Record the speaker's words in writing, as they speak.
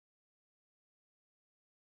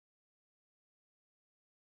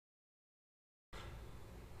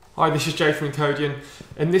Hi, this is Jay from Encodian.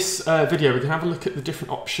 In this video, we're going to have a look at the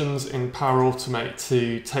different options in Power Automate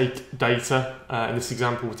to take data. In this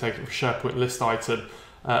example, we're taking it from SharePoint list item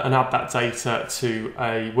and add that data to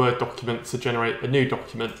a Word document to generate a new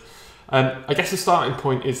document. I guess the starting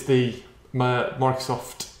point is the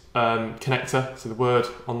Microsoft connector, so the Word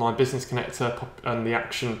Online Business Connector and the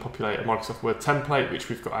action Populate Microsoft Word template, which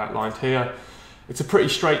we've got outlined here. It's a pretty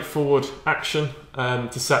straightforward action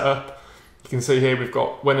to set up. You can see here we've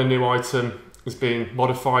got when a new item is being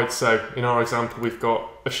modified. So in our example, we've got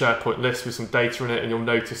a SharePoint list with some data in it, and you'll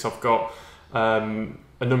notice I've got a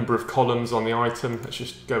number of columns on the item. Let's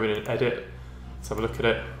just go in and edit. Let's have a look at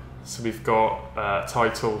it. So we've got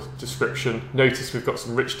title, description. Notice we've got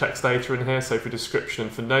some rich text data in here, so for description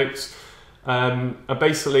and for notes. And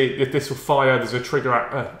basically, if this will fire, there's a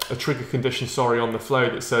trigger condition, on the flow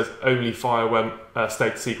that says only fire when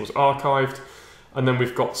status equals archived. And then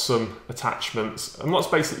we've got some attachments. And what's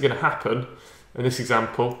basically going to happen in this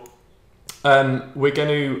example, we're going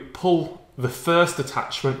to pull the first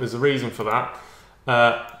attachment, there's a reason for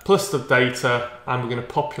that, plus the data, and we're going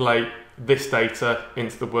to populate this data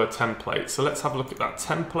into the Word template. So let's have a look at that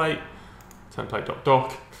template,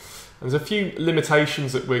 template.doc. There's a few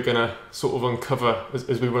limitations that we're going to sort of uncover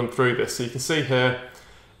as we run through this. So you can see here,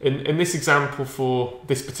 in this example for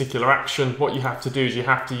this particular action, what you have to do is you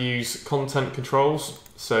have to use content controls.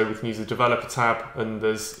 So we can use the developer tab, and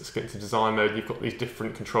let's get into design mode. You've got these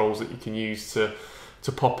different controls that you can use to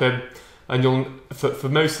pop in. And for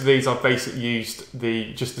most of these, I've basically used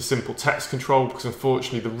just the simple text control, because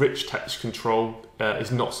unfortunately the rich text control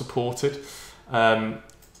is not supported,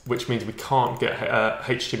 which means we can't get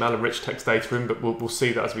HTML and rich text data in, but we'll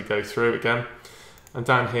see that as we go through again. And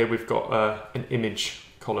down here we've got an image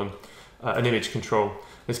column, an image control.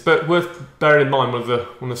 It's worth bearing in mind one of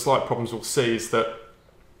the slight problems we'll see is that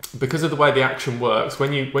because of the way the action works,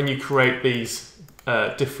 when you create these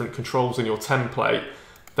different controls in your template,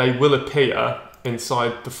 they will appear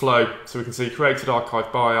inside the flow. So we can see created,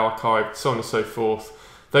 archived, by, archived, so on and so forth.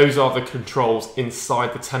 Those are the controls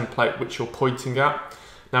inside the template which you're pointing at.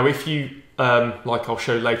 Now, if you, like I'll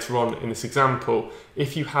show later on in this example,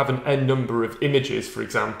 if you have an n number of images, for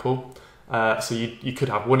example, so you could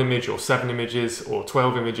have 1 image or 7 images or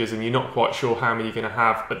 12 images, and you're not quite sure how many you're going to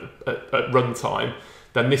have at runtime,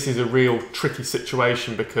 then this is a real tricky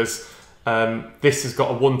situation, because this has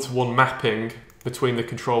got a one-to-one mapping between the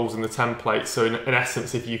controls and the template. So in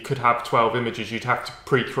essence, if you could have 12 images, you'd have to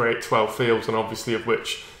pre-create 12 fields, and obviously of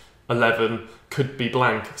which 11 could be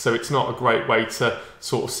blank. So it's not a great way to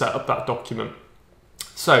sort of set up that document.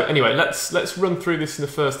 So anyway, let's run through this in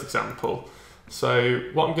the first example. So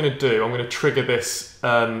what I'm going to do, I'm going to trigger this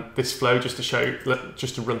this flow just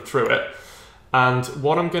to run through it. And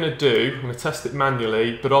what I'm going to do, I'm going to test it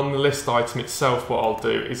manually, but on the list item itself, what I'll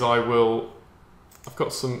do is I've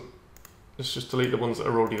got some, let's just delete the ones that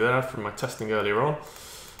are already there from my testing earlier on.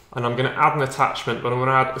 And I'm going to add an attachment, but I'm going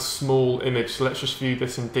to add a small image. So let's just view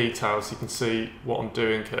this in detail so you can see what I'm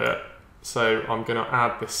doing here. So I'm going to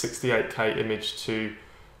add this 68K image to,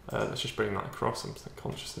 let's just bring that across. I'm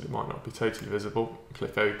conscious that it might not be totally visible.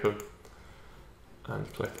 Click open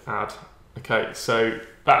and click add. Okay, so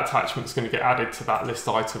that attachment is going to get added to that list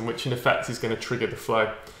item, which in effect is going to trigger the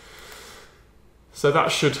flow. So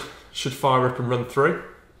that should fire up and run through.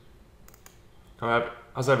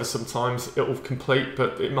 As ever, sometimes it will complete,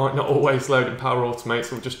 but it might not always load in Power Automate.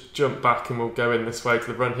 So we'll just jump back and we'll go in this way to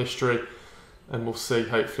the run history, and we'll see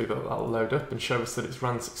hopefully that will load up and show us that it's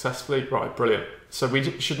ran successfully. Right, brilliant. So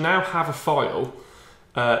we should now have a file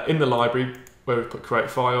in the library where we've put create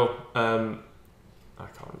file.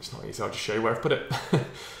 It's not easy, I'll just show you where I've put it.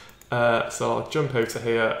 So I'll jump over to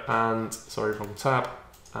here and, sorry, wrong tab.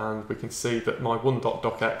 And we can see that my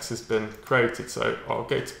 1.docx has been created. So I'll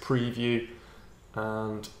go to preview,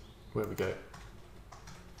 and where we go.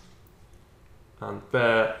 And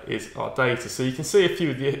there is our data. So you can see a few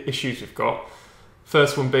of the issues we've got.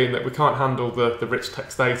 First one being that we can't handle the rich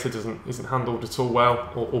text data, isn't handled at all well,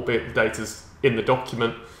 albeit the data's in the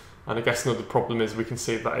document. And I guess another problem is we can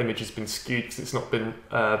see that image has been skewed because it's not been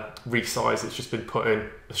resized, it's just been put in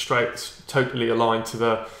it's totally aligned to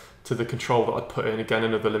the control that I'd put in. Again,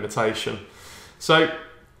 another limitation. So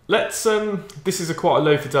let's, this is quite a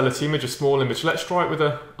low fidelity image, a small image. Let's try it with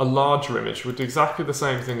a larger image. We'll do exactly the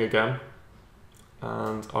same thing again.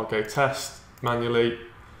 And I'll go test manually.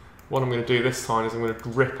 What I'm going to do this time is I'm going to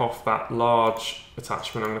rip off that large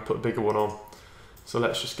attachment. I'm going to put a bigger one on. So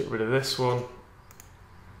let's just get rid of this one.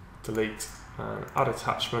 Delete and add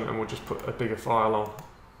attachment, and we'll just put a bigger file on,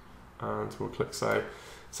 and we'll click save.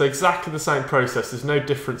 So exactly the same process, there's no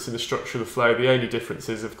difference in the structure of the flow. The only difference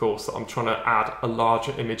is, of course, that I'm trying to add a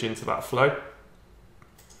larger image into that flow.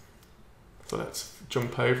 So let's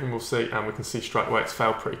jump over and we'll see, and we can see straight away it's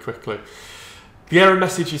failed pretty quickly. The error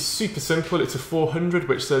message is super simple. It's a 400,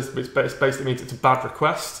 which basically means it's a bad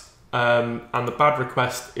request. And the bad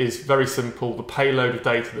request is very simple. The payload of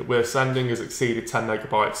data that we're sending has exceeded 10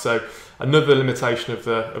 megabytes. So another limitation of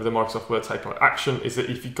the Microsoft Word Takeout action is that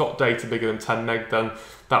if you've got data bigger than 10 meg, then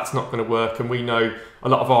that's not going to work. And we know a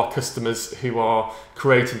lot of our customers who are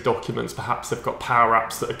creating documents, perhaps they've got Power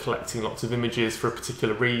Apps that are collecting lots of images for a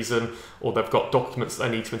particular reason, or they've got documents that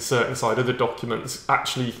they need to insert inside other documents.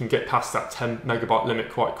 Actually, you can get past that 10 megabyte limit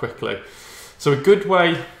quite quickly. So a good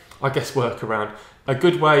way, I guess workaround, a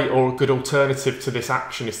good way or a good alternative to this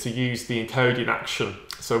action is to use the Encodian action.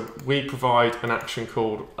 So we provide an action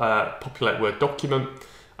called Populate Word Document,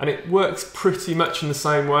 and it works pretty much in the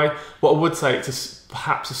same way. What I would say, it's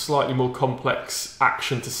perhaps a slightly more complex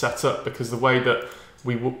action to set up, because the way that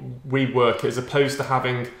we work, as opposed to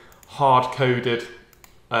having hard-coded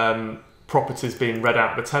properties being read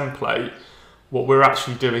out of the template, what we're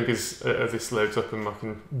actually doing is, as this loads up, and I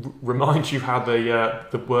can remind you how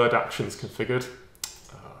the Word action's configured.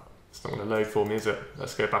 It's not going to load for me, is it?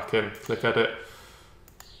 Let's go back in, click Edit.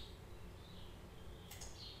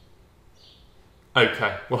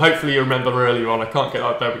 Okay, well hopefully you remember earlier on, I can't get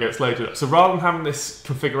that, there we go, it's loaded up. So rather than having this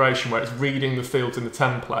configuration where it's reading the fields in the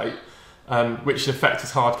template, which in effect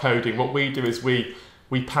is hard coding, what we do is we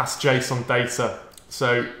pass JSON data.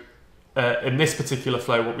 So in this particular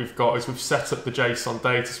flow, what we've got is we've set up the JSON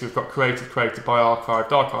data. So we've got created by,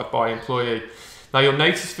 archived by employee. Now you'll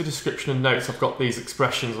notice for description and notes, I've got these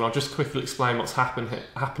expressions, and I'll just quickly explain what's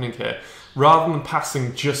happening here. Rather than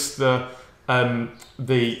passing just the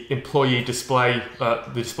employee display,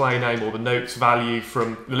 the display name or the notes value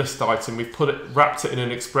from the list item, we've wrapped it in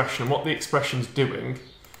an expression. And what the expression's doing,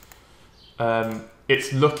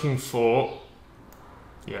 it's looking for,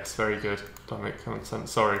 yes, very good, dynamic content,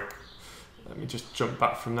 sorry. Let me just jump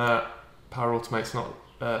back from there. Power Automate's not,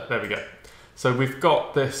 there we go. So we've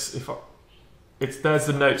got this, there's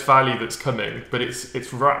the notes value that's coming, but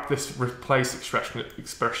it's wrapped this replace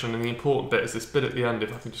expression, and the important bit is this bit at the end.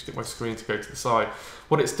 If I can just get my screen to go to the side,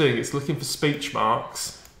 what it's doing, it's looking for speech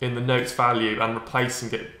marks in the notes value and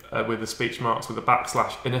replacing it with the speech marks with a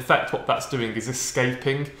backslash. In effect, what that's doing is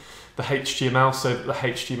escaping the HTML so that the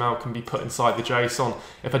HTML can be put inside the JSON.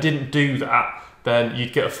 If I didn't do that, then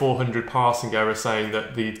you'd get a 400 parsing error saying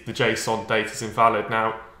that the JSON data is invalid.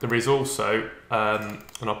 Now, there is also, and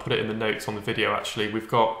I'll put it in the notes on the video actually, we've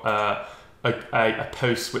got a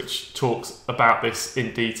post which talks about this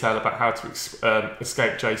in detail, about how to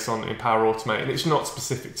escape JSON in Power Automate. And it's not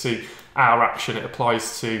specific to our action, it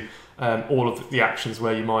applies to all of the actions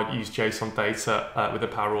where you might use JSON data with a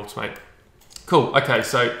Power Automate. Cool, okay,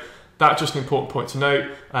 so that's just an important point to note.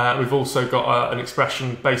 We've also got an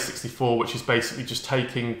expression, base64, which is basically just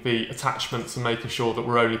taking the attachments and making sure that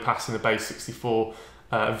we're only passing the base64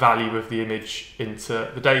 value of the image into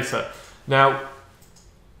the data. Now,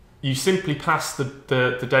 you simply pass the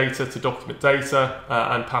data to document data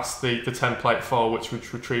and pass the template file, which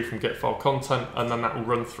would retrieve from get file content, and then that will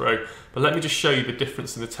run through. But let me just show you the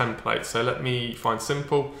difference in the template. So let me find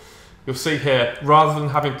simple. You'll see here, rather than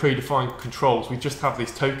having predefined controls, we just have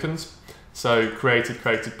these tokens. So created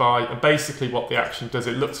by, and basically what the action does,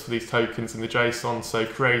 it looks for these tokens in the JSON. So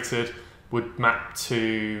created would map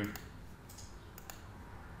to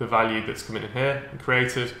the value that's coming in here, and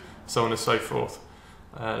created, so on and so forth.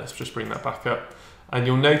 Let's just bring that back up. And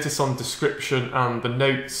you'll notice on description and the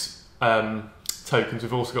notes tokens,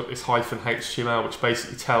 we've also got this -HTML, which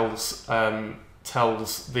basically tells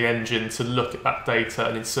the engine to look at that data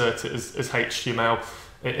and insert it as HTML,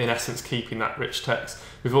 in essence keeping that rich text.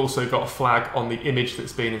 We've also got a flag on the image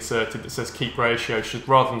that's being inserted that says keep ratio.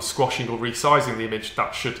 Rather than squashing or resizing the image,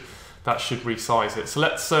 that should resize it. So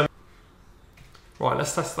let's right,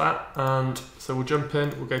 let's test that. And so we'll jump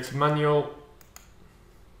in, we'll go to manual,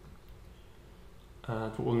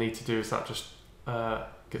 and what we'll need to do is that just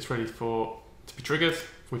gets ready to be triggered.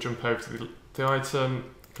 We'll jump over to the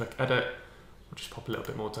item, click edit. We'll just pop a little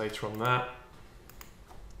bit more data on there.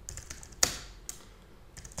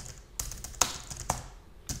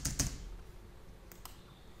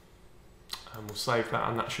 And we'll save that,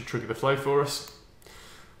 and that should trigger the flow for us.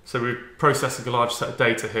 So we're processing a large set of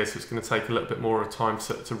data here, so it's going to take a little bit more of time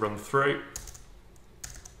to run through.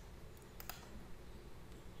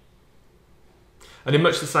 And in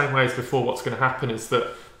much the same way as before, what's going to happen is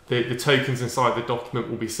that the tokens inside the document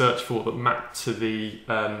will be searched for that map to the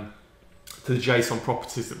to the JSON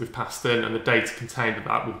properties that we've passed in, and the data contained in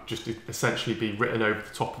that will just essentially be written over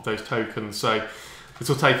the top of those tokens. So this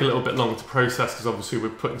will take a little bit longer to process because obviously we're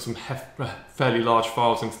putting some fairly large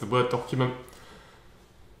files into the Word document.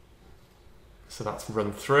 So that's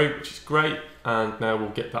run through, which is great. And now we'll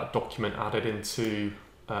get that document added into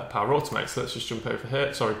Power Automate. So let's just jump over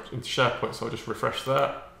here, sorry, into SharePoint. So I'll just refresh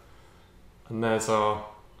that. And there's our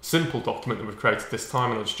simple document that we've created this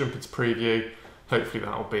time. And I'll just jump into preview. Hopefully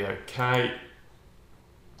that will be okay.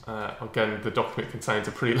 Again, the document contains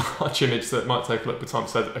a pretty large image, so it might take a little bit of time to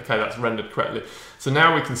say, okay, that's rendered correctly. So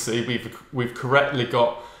now we can see we've correctly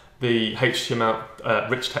got the HTML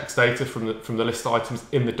rich text data from the list items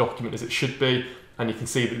in the document as it should be, and you can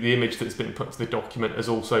see that the image that's been put to the document has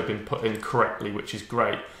also been put in correctly, which is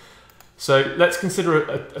great. So let's consider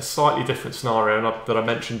a slightly different scenario that I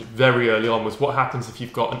mentioned very early on, was what happens if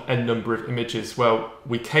you've got an n number of images. Well,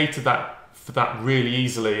 we cater for that really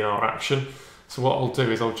easily in our action. So what I'll do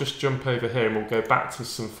is I'll just jump over here and we'll go back to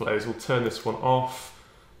some flows. We'll turn this one off.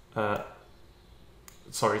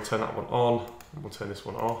 Sorry, turn that one on. And we'll turn this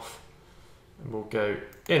one off. And we'll go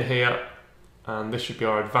in here. And this should be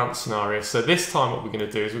our advanced scenario. So this time what we're going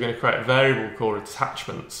to do is we're going to create a variable called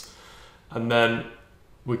attachments. And then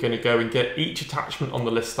we're going to go and get each attachment on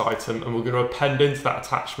the list item, and we're going to append into that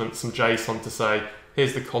attachment some JSON to say,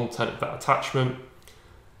 here's the content of that attachment.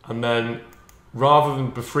 And then rather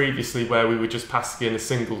than previously where we were just passing in a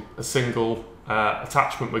single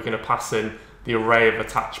attachment, we're going to pass in the array of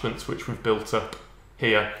attachments which we've built up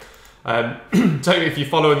here. So if you're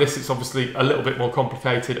following this, it's obviously a little bit more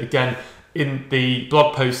complicated. Again, in the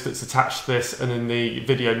blog post that's attached to this and in the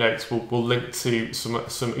video notes, we'll link to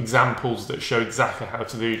some examples that show exactly how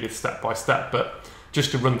to do this step by step. But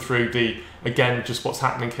just to run through again, just what's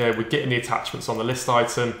happening here, we're getting the attachments on the list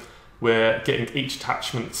item, we're getting each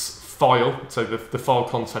attachment's file, so the file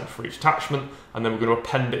content for each attachment, and then we're going to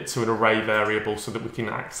append it to an array variable so that we can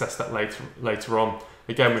access that later on.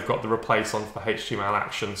 Again, we've got the replace on for HTML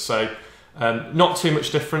action. So not too much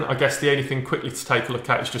different. I guess the only thing quickly to take a look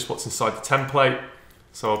at is just what's inside the template.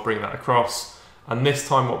 So I'll bring that across. And this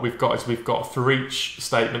time what we've got is we've got for each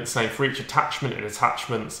statement saying for each attachment in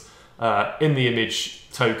attachments, in the image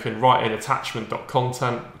token, write in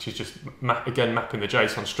attachment.content, which is just again mapping the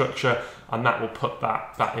JSON structure, and that will put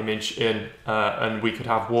that image in, and we could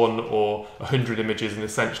have 1 or 100 images, and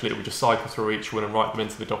essentially it will just cycle through each one and write them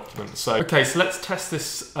into the document. So okay, so let's test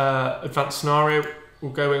this advanced scenario.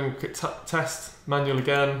 We'll go in, we'll click test, manual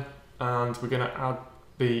again, and we're going to add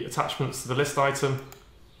the attachments to the list item.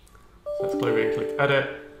 So let's go over and click edit,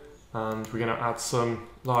 and we're going to add some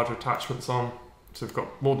larger attachments on. So we've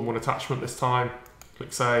got more than one attachment this time.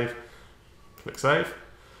 Click save, click save.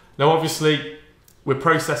 Now obviously we're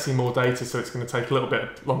processing more data, so it's going to take a little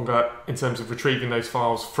bit longer in terms of retrieving those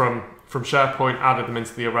files from SharePoint, added them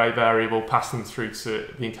into the array variable, passing them through to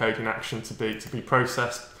the encoding action to be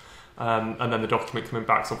processed, and then the document coming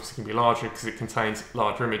back is obviously going to be larger because it contains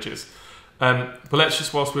larger images. But let's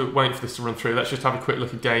just, whilst we're waiting for this to run through, let's just have a quick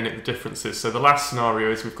look again at the differences. So the last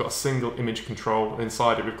scenario is we've got a single image control, and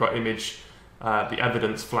inside it we've got image, the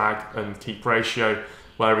evidence flag and keep ratio,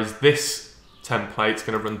 whereas this template is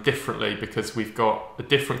going to run differently because we've got a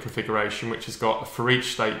different configuration which has got a for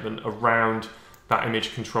each statement around that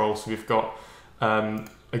image control. So we've got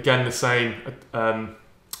again the same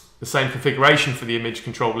configuration for the image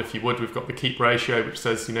control, if you would. We've got the keep ratio, which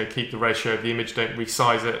says, you know, keep the ratio of the image, don't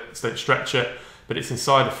resize it, don't stretch it. But it's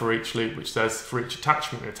inside a for each loop which says for each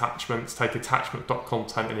attachment and attachments, take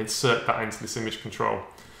attachment.content and insert that into this image control.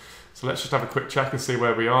 So let's just have a quick check and see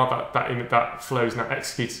where we are. That flow is now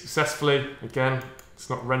executed successfully. Again, it's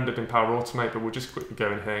not rendered in Power Automate, but we'll just quickly go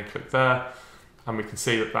in here and click there, and we can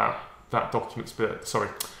see that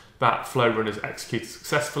flow run is executed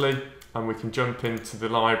successfully. And we can jump into the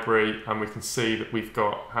library and we can see that we've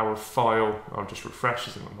got our file. I'll just refresh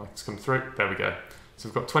as it's come through. There we go. So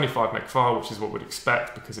we've got 25 meg file, which is what we'd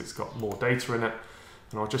expect because it's got more data in it.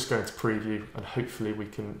 And I'll just go into preview and hopefully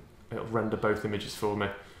it'll render both images for me.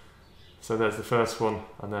 So there's the first one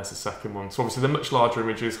and there's the second one. So obviously they're much larger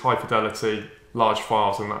images, high fidelity, large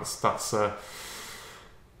files, and that's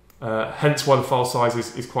hence why the file size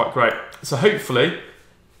is quite great. So hopefully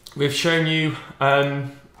we've shown you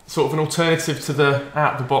sort of an alternative to the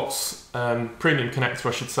out-of-the-box premium connector,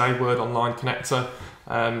 I should say, Word Online connector.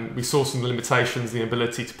 We saw some limitations, the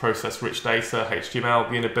ability to process rich data,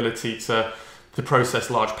 HTML, the inability to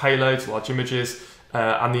process large payloads, large images,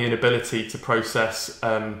 and the inability to process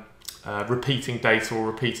repeating data or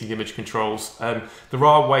repeating image controls. There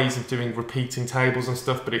are ways of doing repeating tables and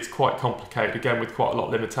stuff, but it's quite complicated, again, with quite a lot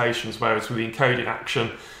of limitations, whereas with the encoding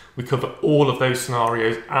action, we cover all of those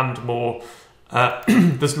scenarios and more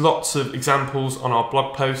There's lots of examples on our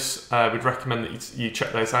blog posts. We'd recommend that you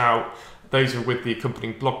check those out. Those are with the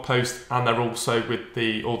accompanying blog post, and they're also with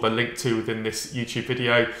they're linked to within this YouTube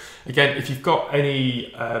video. Again, if you've got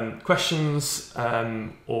any questions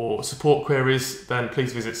or support queries, then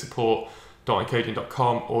please visit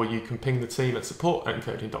support.encodian.com, or you can ping the team at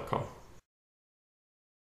support@encodian.com.